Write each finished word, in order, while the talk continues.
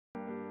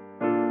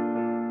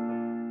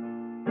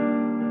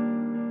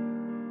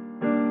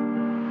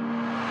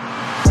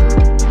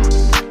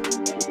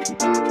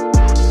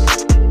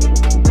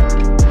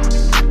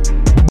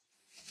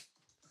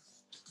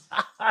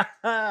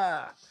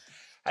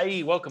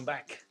Hey, welcome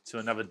back to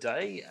another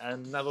day,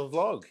 another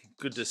vlog.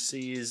 Good to see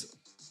you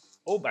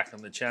all back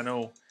on the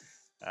channel.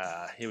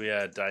 Here we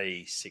are,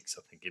 day 6,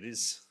 I think it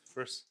is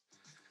for us.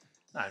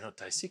 No, not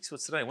day 6.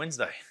 What's today?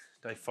 Wednesday,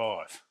 day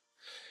 5.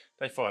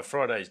 Day 5.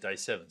 Friday's day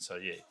 7. So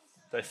yeah,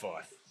 day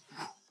 5.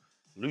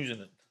 Losing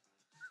it.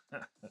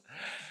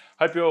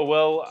 Hope you're all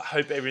well.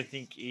 Hope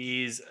everything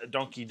is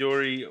donkey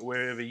dory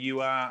wherever you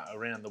are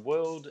around the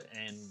world,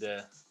 and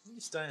you're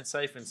staying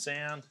safe and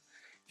sound.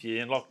 If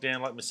you're in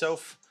lockdown like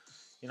myself,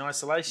 in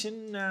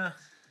isolation, how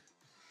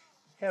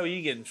are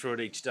you getting through it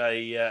each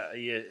day? Are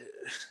you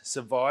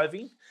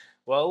surviving?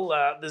 Well,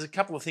 there's a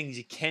couple of things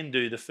you can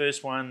do. The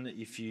first one,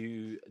 if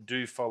you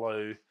do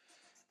follow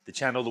the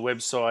channel, the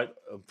website,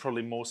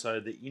 probably more so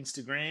the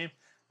Instagram,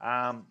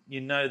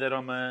 you know that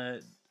I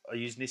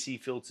use Nissi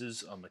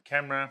filters on the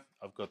camera.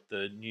 I've got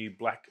the new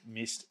Black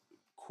Mist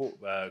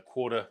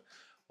quarter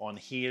on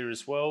here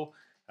as well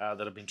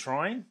that I've been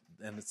trying,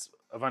 and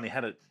I've only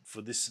had it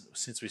for this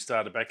since we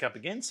started back up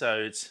again. So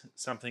it's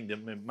something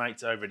that my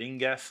mates over at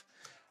Ingaf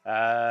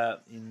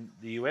in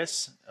the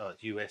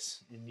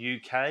in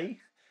UK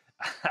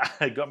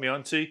got me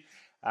onto.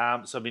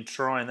 So I've been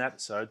trying that.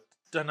 So I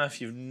don't know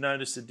if you've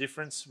noticed a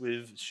difference.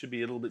 Should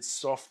be a little bit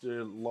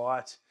softer,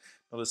 light,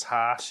 not as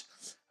harsh.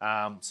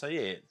 So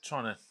yeah,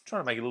 trying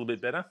to make it a little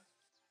bit better.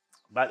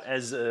 But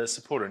as a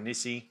supporter of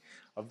Nissi,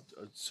 I've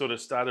sort of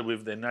started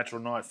with their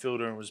natural night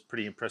filter and was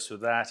pretty impressed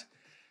with that.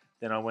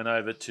 Then I went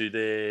over to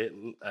their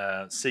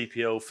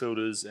CPL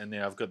filters, and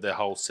now I've got their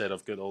whole set.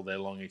 I've got all their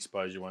long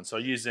exposure ones. So I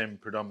use them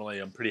predominantly.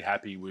 I'm pretty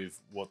happy with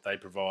what they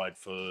provide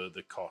for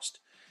the cost.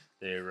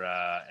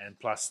 And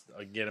plus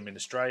I get them in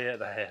Australia.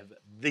 They have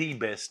the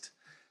best,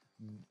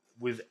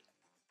 without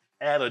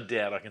a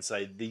doubt, I can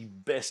say the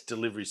best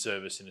delivery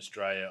service in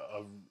Australia.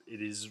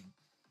 It is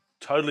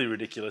totally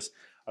ridiculous.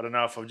 I don't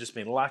know if I've just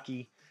been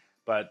lucky,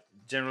 but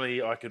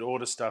generally I could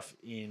order stuff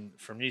in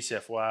from New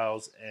South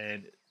Wales,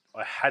 and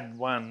I had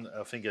one,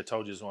 I think I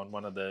told you on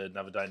one of the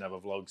Another Day, Another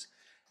vlogs.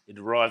 It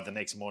arrived the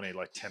next morning at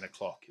like 10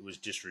 o'clock. It was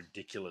just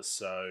ridiculous.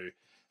 So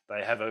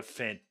they have a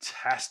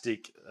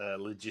fantastic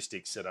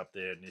logistics set up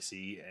there at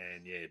Nissi,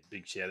 and yeah,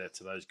 big shout out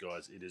to those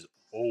guys. It is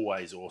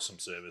always awesome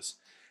service.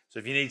 So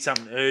if you need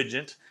something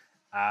urgent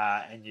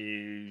and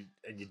you're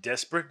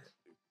desperate,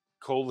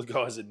 call the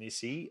guys at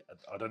Nissi.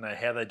 I don't know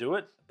how they do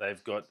it.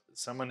 They've got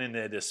someone in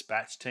their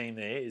dispatch team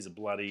there is a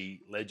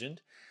bloody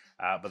legend.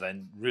 But they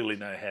really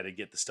know how to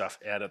get the stuff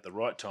out at the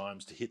right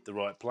times to hit the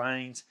right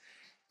planes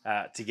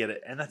to get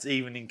it. And that's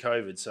even in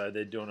COVID. So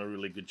they're doing a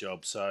really good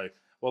job. So,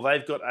 well,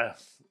 they've got I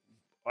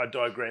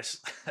digress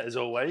as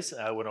always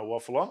when I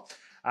waffle on.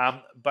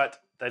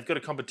 But they've got a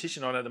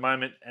competition on at the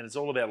moment, and it's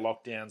all about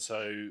lockdown.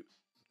 So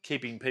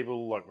keeping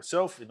people like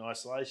myself in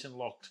isolation,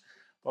 locked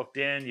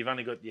down. You've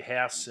only got your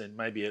house, and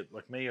maybe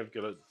like me, I've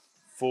got a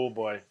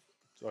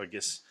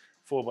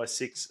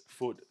 4x6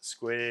 foot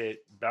square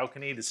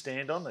balcony to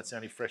stand on. That's the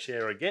only fresh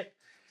air I get.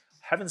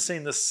 Haven't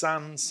seen the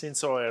sun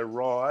since I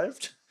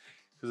arrived,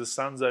 because the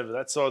sun's over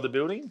that side of the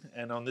building,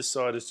 and on this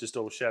side it's just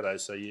all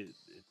shadows. So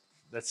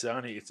that's the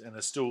only, and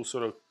it's still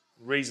sort of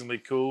reasonably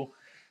cool.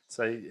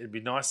 So it'd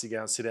be nice to go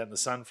and sit out in the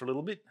sun for a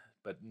little bit,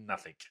 but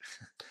nothing.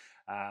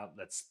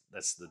 That's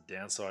the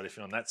downside. If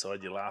you're on that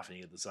side, you're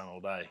laughing at the sun all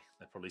day.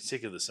 They're probably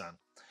sick of the sun.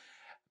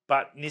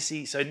 But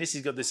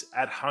Nissi's got this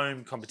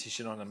at-home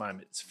competition on at the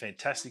moment. It's a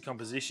fantastic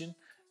competition.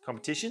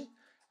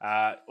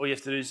 All you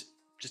have to do is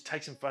just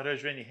take some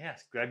photos around your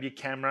house. Grab your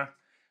camera,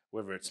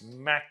 whether it's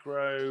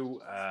macro.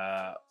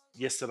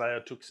 Yesterday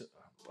I've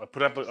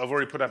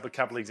already put up a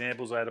couple of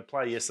examples. I had a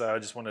play yesterday. I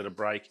just wanted a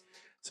break,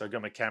 so I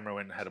got my camera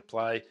and had a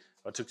play.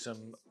 I took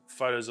some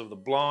photos of the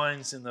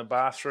blinds in the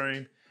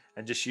bathroom,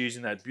 and just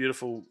using that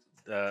beautiful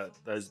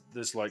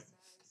those like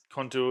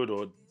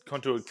contoured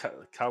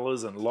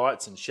colours and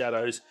lights and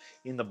shadows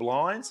in the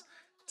blinds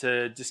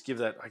to just give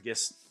that, I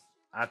guess,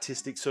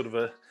 artistic sort of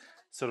a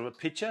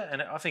picture.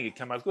 And I think it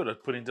came up good. I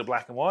put it into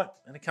black and white,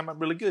 and it came up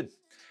really good.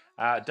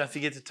 Don't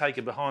forget to take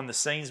a behind the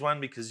scenes one,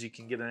 because you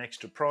can get an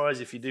extra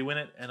prize if you do win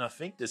it. And I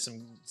think there's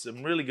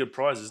some really good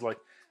prizes, like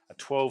a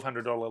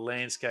 $1,200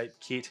 landscape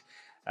kit,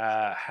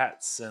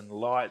 hats and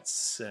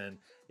lights, and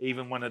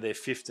even one of their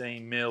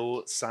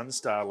 15mm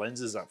Sunstar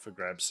lenses up for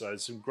grabs. So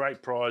some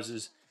great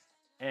prizes.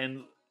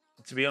 And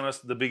to be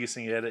honest, the biggest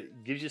thing about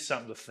it gives you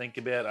something to think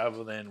about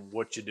other than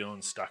what you're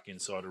doing stuck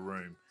inside a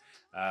room.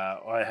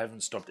 I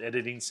haven't stopped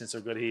editing since I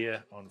got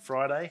here on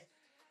Friday.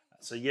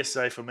 So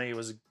yesterday for me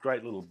was a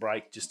great little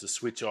break, just to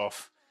switch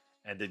off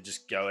and to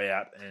just go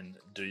out and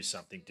do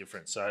something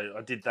different. So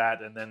I did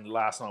that, and then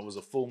last night was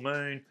a full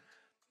moon.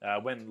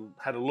 Went and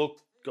had a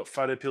look, got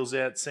photo pills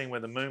out, seeing where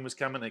the moon was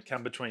coming. It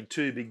come between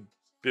two big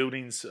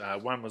buildings.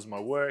 One was my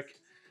work,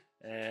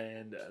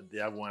 and the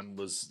other one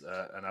was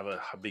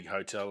another big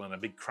hotel and a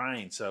big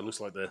crane. So it looks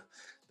like the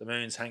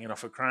moon's hanging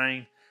off a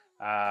crane.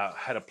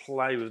 Had a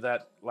play with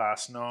that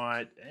last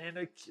night, and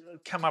it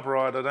come up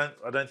right. I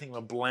don't think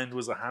my blend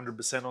was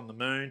 100% on the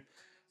moon,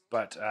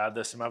 but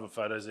there's some other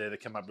photos there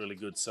that come up really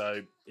good.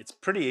 So it's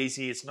pretty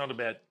easy. It's not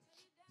about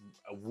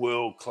a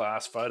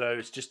world-class photo.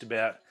 It's just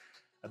about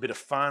a bit of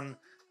fun,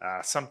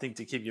 something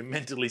to keep you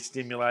mentally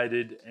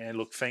stimulated. And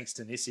look, thanks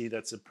to Nissi,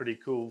 that's a pretty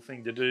cool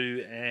thing to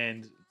do,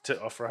 and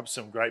to offer up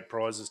some great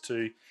prizes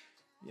too.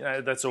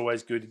 That's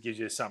always good. It gives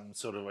you something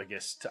sort of, I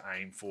guess, to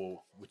aim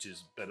for, which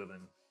is better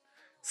than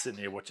sitting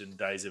here watching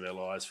Days of Our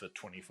Lives for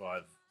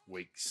 25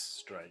 weeks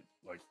straight,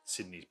 like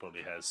Sydney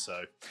probably has.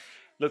 So,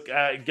 look,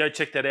 go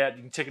check that out.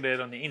 You can check it out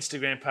on the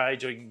Instagram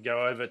page, or you can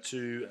go over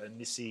to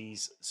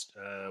Nissi's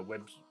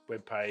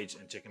web page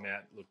and check them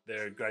out. Look,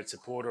 they're a great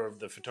supporter of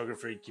the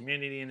photography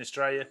community in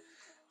Australia,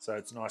 so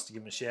it's nice to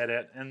give them a shout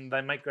out. And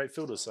they make great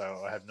filters,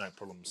 so I have no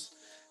problems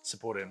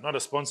supporting them. Not a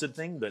sponsored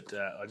thing, but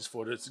I just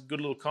thought it's a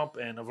good little comp,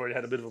 and I've already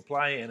had a bit of a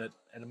play, and it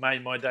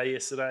made my day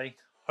yesterday.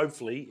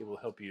 Hopefully, it will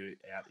help you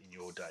out in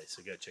your day,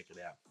 so go check it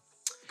out.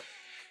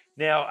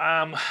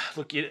 Now,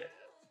 look,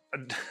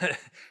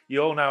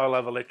 you all know I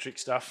love electric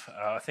stuff.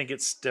 I think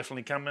it's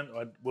definitely coming.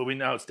 We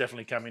know it's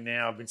definitely coming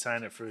now. I've been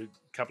saying it for a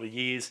couple of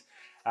years.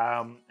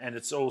 And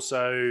it's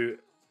also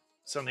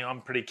something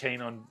I'm pretty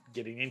keen on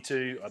getting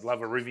into. I'd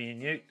love a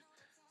Rivian Ute.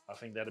 I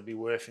think that'd be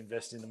worth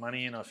investing the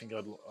money in. I think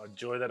I'd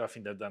enjoy that. I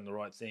think they've done the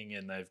right thing,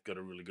 and they've got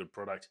a really good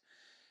product.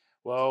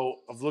 Well,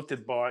 I've looked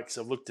at bikes.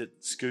 I've looked at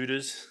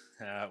scooters.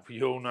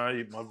 You all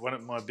know one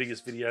of my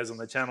biggest videos on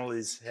the channel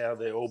is how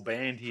they're all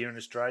banned here in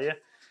Australia.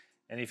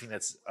 Anything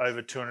that's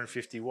over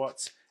 250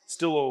 watts,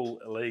 still all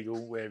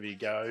illegal wherever you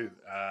go.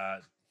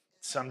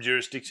 Some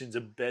jurisdictions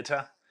are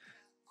better,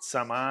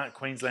 some aren't.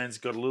 Queensland's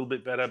got a little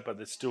bit better, but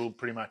they're still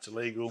pretty much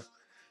illegal.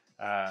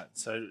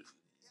 So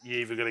you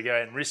either got to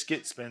go and risk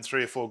it, spend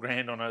 $3 or $4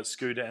 grand on a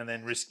scooter, and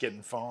then risk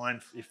getting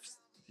fined if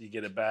you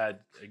get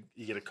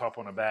a cop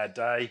on a bad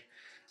day,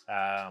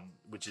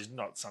 which is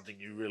not something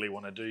you really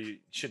want to do. You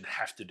shouldn't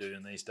have to do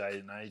in these days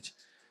and age.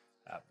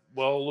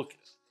 Well, look,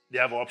 the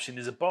other option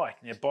is a bike.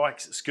 Now,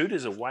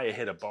 scooters are way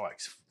ahead of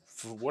bikes.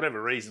 For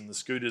whatever reason, the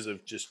scooters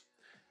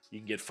you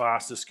can get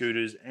faster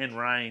scooters and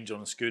range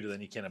on a scooter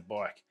than you can a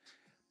bike.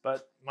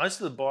 But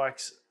most of the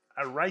bikes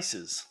are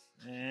racers,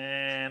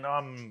 and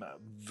I'm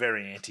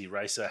very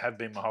anti-racer. Have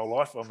been my whole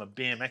life. I'm a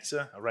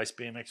BMXer. I raced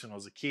BMX when I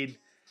was a kid.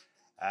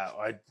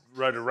 I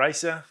rode a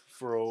racer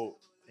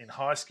in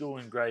high school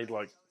in grade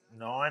like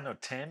 9 or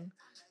 10,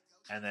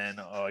 and then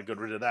I got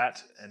rid of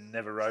that and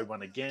never rode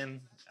one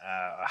again.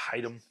 I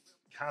hate them.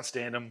 Can't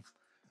stand them.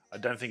 I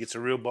don't think it's a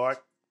real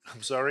bike.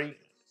 I'm sorry.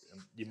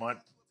 It might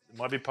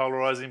be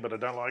polarizing, but I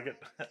don't like it.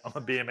 I'm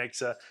a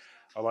BMXer.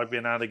 I like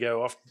being able to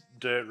go off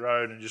dirt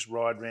road and just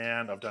ride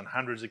around. I've done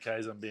hundreds of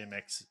Ks on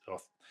BMX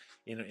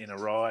in a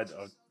ride.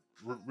 I've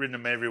ridden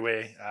them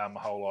everywhere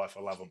my whole life.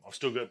 I love them. I've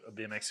still got a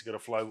BMX.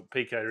 I've got a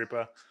PK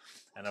Ripper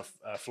and a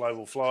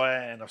Flowable Flyer,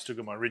 and I've still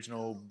got my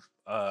original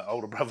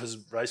older brother's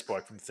race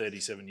bike from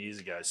 37 years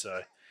ago.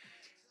 So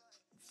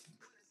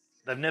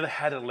they've never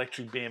had an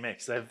electric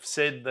BMX. They've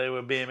said they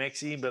were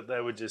BMXy, but they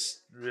were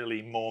just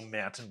really more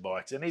mountain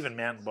bikes. And even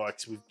mountain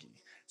bikes, as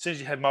soon as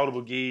you have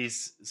multiple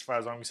gears, as far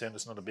as I'm concerned,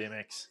 it's not a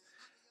BMX.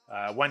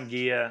 One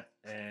gear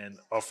and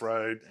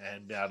off-road,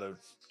 and be able to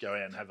go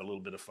out and have a little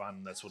bit of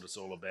fun. That's what it's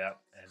all about,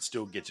 and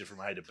still get you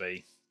from A to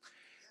B.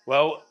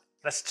 Well,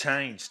 that's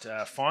changed.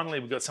 Finally,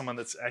 we've got someone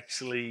that's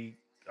actually,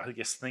 I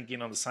guess,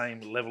 thinking on the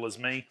same level as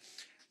me.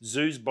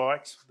 Zeus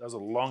Bikes. That was a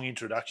long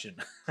introduction.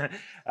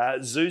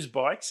 Zeus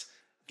Bikes.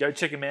 Go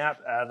check them out.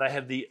 They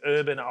have the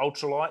Urban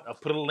Ultralight. I'll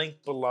put a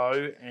link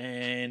below,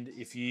 and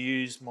if you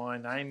use my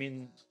name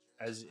in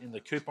the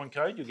coupon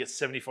code, you'll get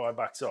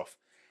 $75 off.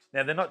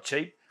 Now, they're not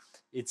cheap.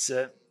 It's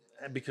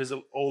because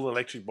all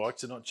electric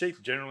bikes are not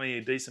cheap. Generally,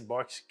 a decent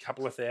bike's a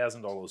couple of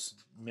 $1,000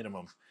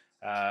 minimum.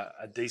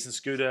 A decent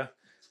scooter,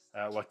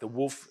 like the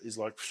Wolf, is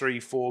like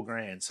 $3-4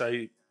 grand.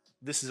 So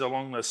this is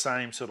along the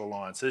same sort of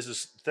line. So this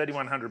is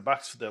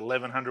 $3,100 for the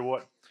 1100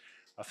 watt.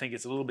 I think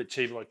it's a little bit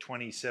cheaper, like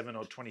 27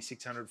 or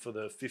 2600 for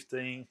the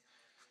 15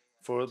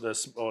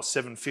 or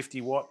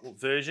 750 watt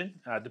version,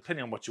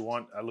 depending on what you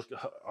want.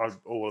 I'm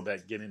all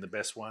about getting the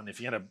best one.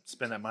 If you're going to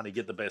spend that money,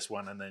 get the best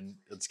one, and then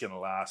it's going to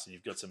last, and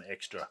you've got some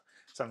extra,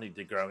 something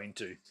to grow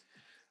into.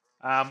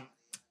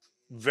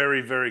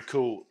 Very, very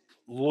cool.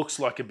 Looks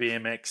like a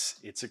BMX.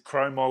 It's a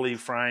chromoly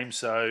frame,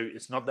 so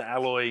it's not the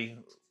alloy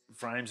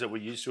frames that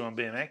we're used to on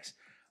BMX,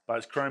 but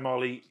it's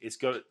chromoly.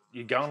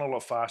 You're going a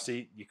lot faster.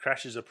 Your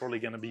crashes are probably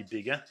going to be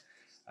bigger.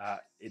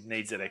 It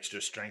needs that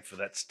extra strength for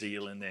that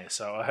steel in there.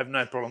 So I have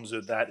no problems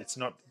with that. It's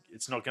not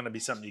going to be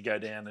something you go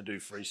down and do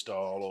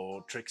freestyle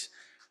or tricks.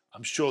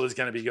 I'm sure there's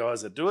going to be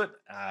guys that do it.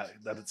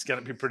 That it's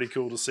going to be pretty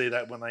cool to see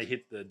that when they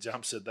hit the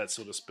jumps at that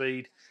sort of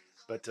speed.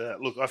 But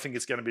look, I think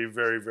it's going to be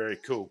very, very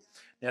cool.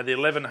 Now, the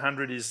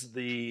 1100 is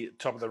the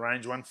top of the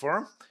range one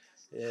for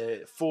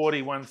them.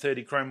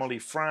 130 chromoly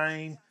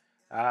frame.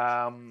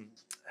 As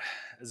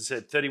I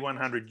said,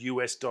 $3,100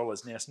 US.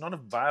 Now, it's not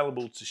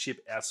available to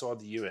ship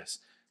outside the US.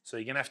 So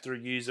you're going to have to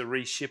use a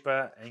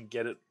reshipper and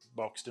get it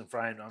boxed and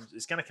framed.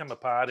 It's going to come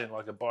apart in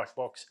like a bike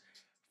box.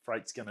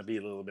 Freight's going to be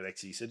a little bit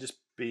exy. So just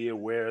be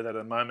aware of that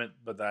at the moment.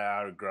 But they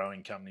are a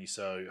growing company.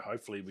 So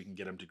hopefully we can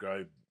get them to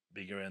grow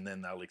bigger, and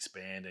then they'll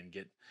expand and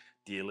get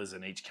dealers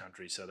in each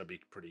country. So that'll be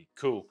pretty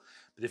cool.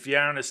 But if you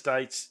are in the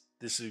States,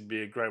 this would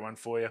be a great one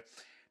for you.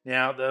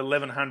 Now the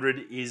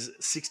 1100 is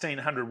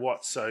 1600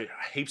 watts, so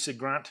heaps of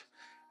grunt.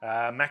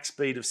 Max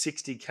speed of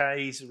 60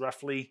 k's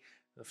roughly.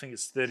 I think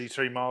it's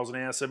 33 miles an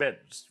hour, so about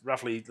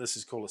roughly, let's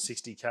just call it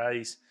 60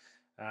 k's,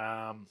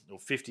 or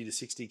 50 to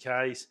 60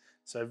 k's.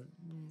 So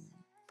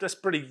that's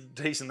pretty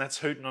decent. That's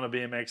hooting on a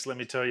BMX, let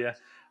me tell you.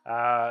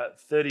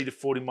 30 to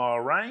 40 mile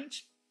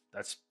range.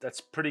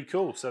 That's pretty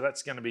cool. So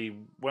that's going to be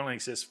well in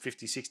excess of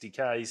 50, 60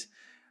 k's.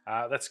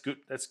 That's good.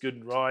 That's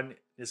good riding.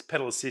 There's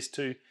pedal assist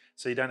too,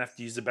 so you don't have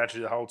to use the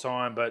battery the whole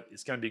time. But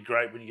it's going to be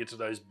great when you get to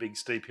those big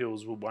steep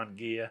hills with one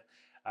gear.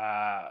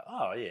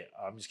 Oh yeah,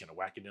 I'm just going to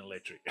whack it in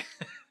electric.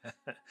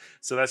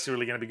 So that's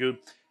really going to be good.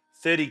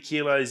 30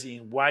 kilos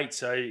in weight,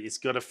 so it's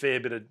got a fair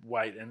bit of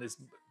weight, and there's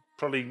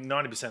probably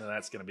 90% of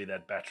that's going to be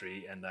that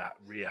battery and the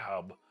rear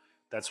hub.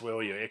 That's where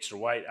all your extra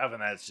weight. Other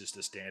than that, it's just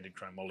a standard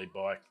chromoly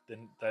bike.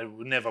 Then they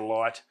were never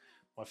light.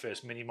 My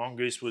first mini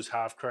mongoose was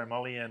half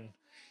chromoly, and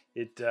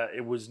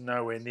it was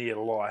nowhere near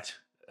light.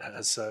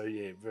 So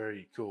yeah,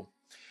 very cool.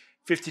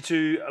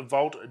 52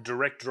 volt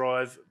direct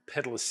drive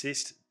pedal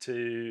assist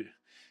to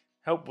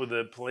help with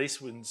the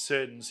police in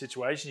certain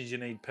situations. You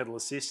need pedal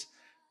assist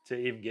to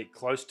even get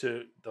close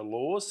to the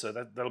laws, so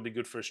that'll be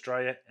good for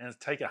Australia. And it'll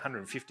take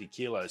 150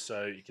 kilos,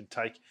 so you can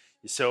take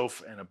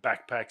yourself and a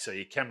backpack, so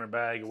your camera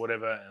bag or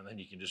whatever, and then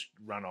you can just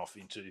run off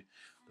into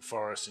the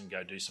forest and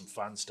go do some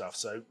fun stuff.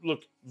 So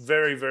look,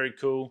 very, very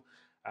cool.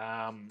 As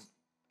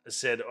I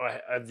said,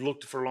 I've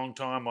looked for a long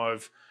time.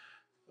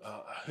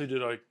 Who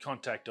did I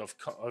contact? I've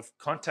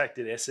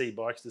contacted SE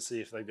Bikes to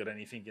see if they've got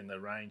anything in the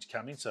range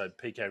coming. So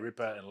PK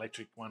Ripper and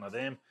Electric, one of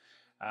them.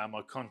 I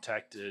looked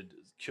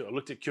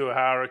at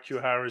Kuwahara.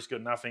 Kuwahara's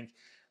got nothing.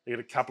 They got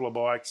a couple of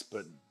bikes,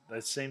 but they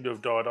seem to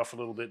have died off a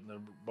little bit in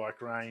the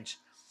bike range.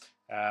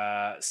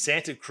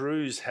 Santa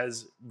Cruz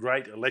has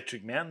great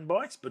electric mountain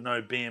bikes, but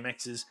no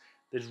BMXs.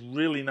 There's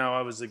really no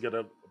others that got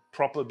a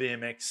proper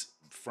BMX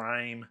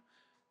frame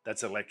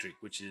that's electric,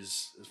 which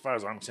is, as far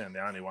as I'm concerned,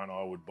 the only one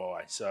I would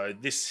buy. So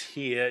this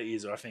here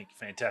is, I think,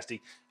 fantastic.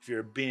 If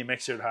you're a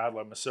BMXer at heart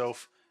like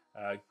myself,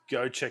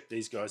 go check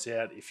these guys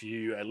out. If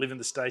you live in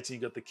the States and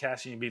you've got the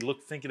cash and you'd be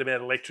thinking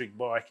about electric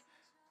bike,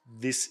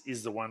 this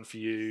is the one for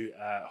you.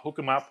 Hook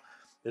them up.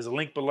 There's a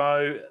link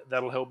below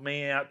that'll help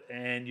me out,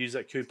 and use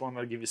that coupon.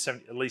 They'll give you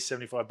at least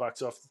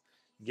 $75 off.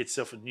 You get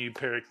yourself a new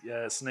pair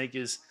of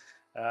sneakers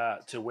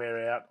to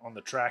wear out on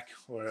the track,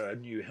 or a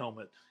new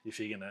helmet if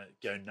you're going to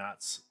go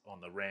nuts on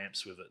the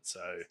ramps with it.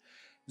 So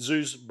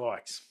Zeus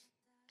Bikes.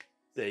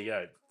 There you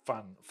go.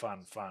 Fun,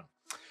 fun, fun.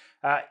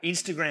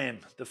 Instagram,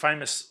 the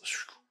famous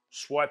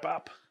swipe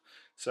up.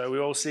 So we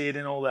all see it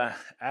in all the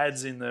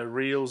ads, in the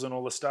reels and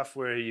all the stuff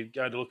where you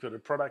go to look at a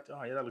product.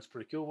 Oh yeah, that looks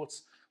pretty cool.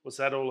 What's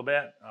that all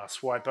about?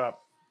 Swipe up.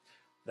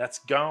 That's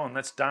gone.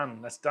 That's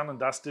done. That's done and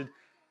dusted.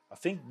 I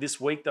think this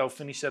week they'll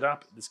finish that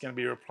up. It's going to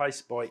be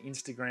replaced by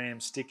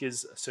Instagram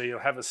stickers. So you'll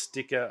have a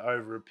sticker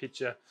over a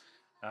picture.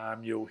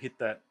 You'll hit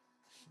that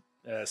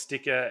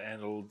sticker,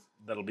 and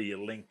that'll be a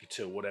link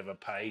to whatever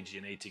page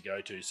you need to go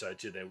to, so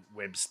to their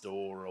web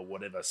store or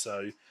whatever.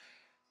 So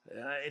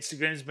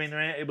Instagram's been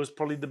around. It was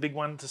probably the big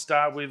one to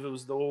start with. It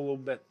was all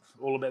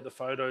about the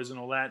photos and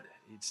all that.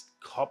 It's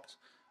copped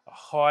a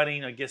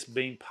hiding. I guess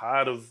being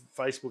part of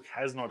Facebook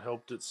has not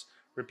helped its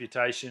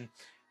reputation.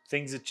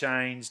 Things have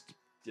changed.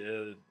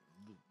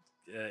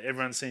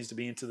 Everyone seems to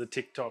be into the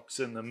TikToks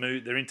and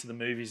they're into the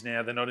movies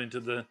now. They're not into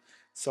the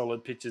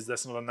solid pictures.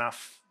 That's not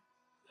enough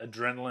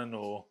adrenaline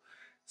or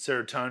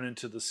serotonin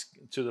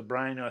to the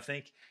brain, I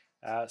think.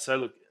 So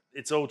look,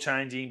 it's all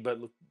changing, but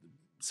look,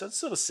 so it's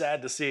sort of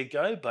sad to see it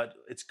go, but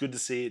it's good to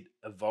see it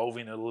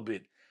evolving a little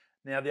bit.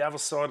 Now, the other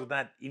side of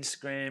that,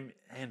 Instagram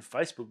and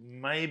Facebook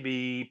may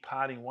be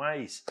parting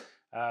ways.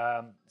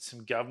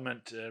 Some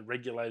government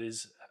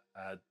regulators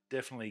are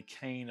definitely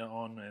keen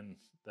on, and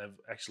they've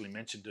actually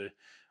mentioned to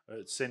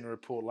send a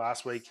report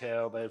last week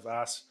how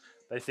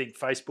they think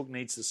Facebook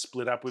needs to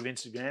split up with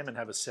Instagram and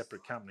have a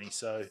separate company.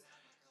 So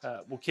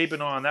we'll keep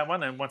an eye on that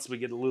one, and once we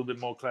get a little bit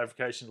more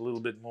clarification, a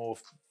little bit more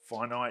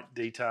finite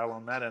detail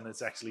on that, and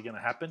it's actually going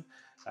to happen.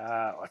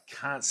 I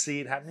can't see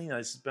it happening.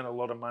 They spent a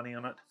lot of money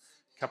on it,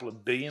 a couple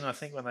of billion, I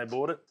think, when they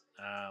bought it.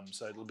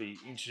 So it'll be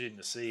interesting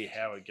to see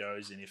how it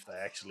goes, and if they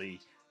actually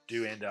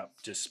do end up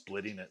just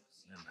splitting it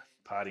and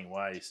parting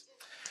ways.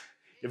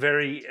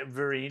 Very,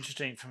 very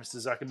interesting from Mr.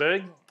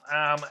 Zuckerberg.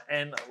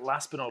 And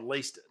last but not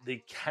least,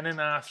 the Canon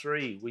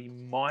R3. We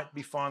might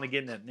be finally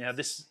getting it. Now,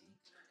 this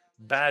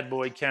bad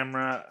boy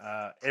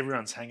camera,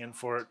 everyone's hanging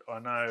for it. I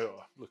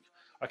know. Look,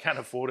 I can't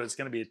afford it. It's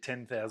going to be a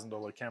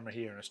 $10,000 camera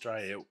here in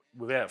Australia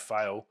without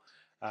fail,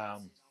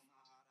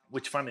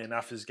 which, funnily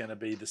enough, is going to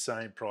be the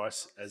same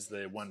price as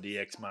the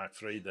 1DX Mark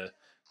III,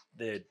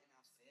 their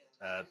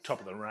top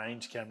of the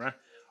range camera.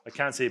 I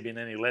can't see it being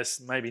any less,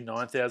 maybe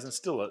 9,000.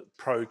 Still a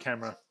pro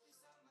camera.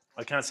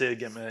 I can't see it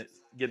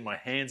getting my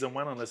hands on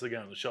one unless I go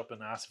in the shop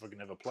and ask if I can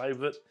have a play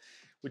with it,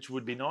 which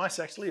would be nice,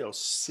 actually. I'll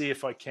see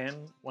if I can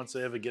once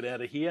I ever get out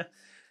of here.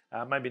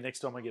 Maybe next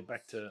time I get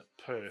back to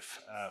Perth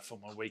for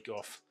my week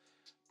off.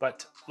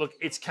 But look,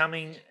 it's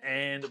coming,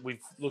 and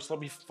looks like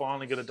we've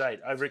finally got a date.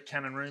 Over at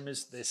Canon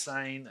Rumors, they're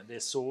saying their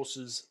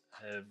sources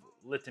have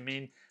let them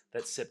in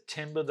that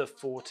September the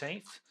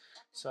 14th.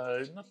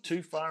 So not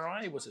too far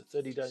away. Was it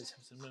 30 days?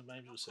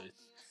 Maybe we'll say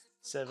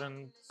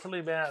 7, probably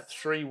about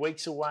 3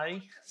 weeks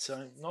away.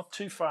 So not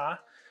too far.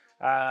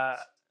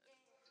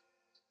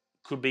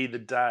 Could be the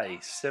day,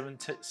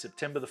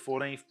 September the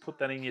 14th. Put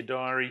that in your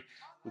diary.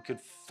 We could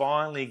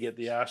finally get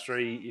the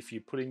R3 if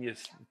you put in your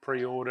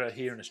pre-order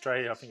here in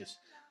Australia. I think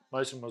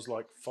most of them was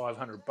like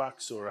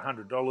 $500 or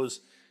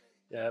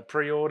 $100.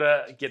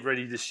 Pre-order, get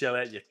ready to shell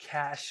out your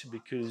cash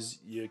because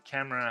your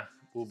camera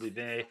will be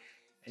there,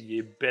 and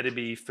you better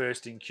be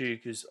first in queue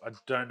because I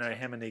don't know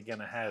how many you're going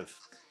to have.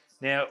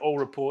 Now, all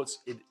reports,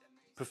 it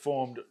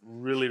performed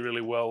really,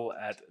 really well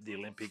at the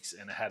Olympics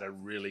and had a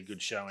really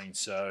good showing.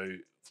 So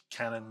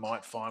Canon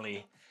might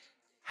finally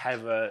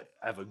have a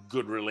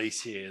good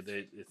release here.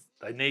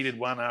 They needed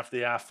one after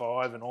the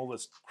R5 and all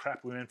this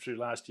crap we went through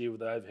last year with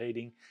the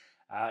overheating.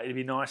 It'd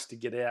be nice to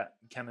get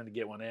Canon to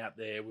get one out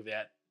there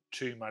without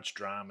too much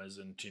dramas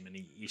and too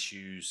many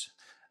issues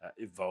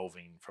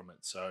evolving from it.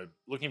 So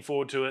looking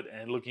forward to it,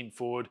 and looking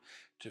forward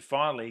to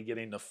finally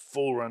getting the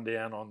full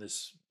rundown on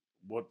this,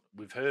 what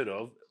we've heard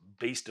of,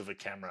 beast of a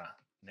camera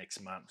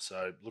next month.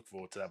 So look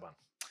forward to that one.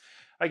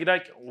 Okay,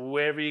 doke,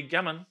 wherever you're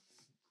going,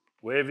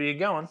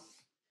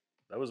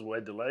 that was way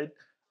delayed.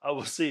 I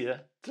will see you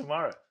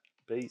tomorrow.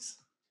 Peace.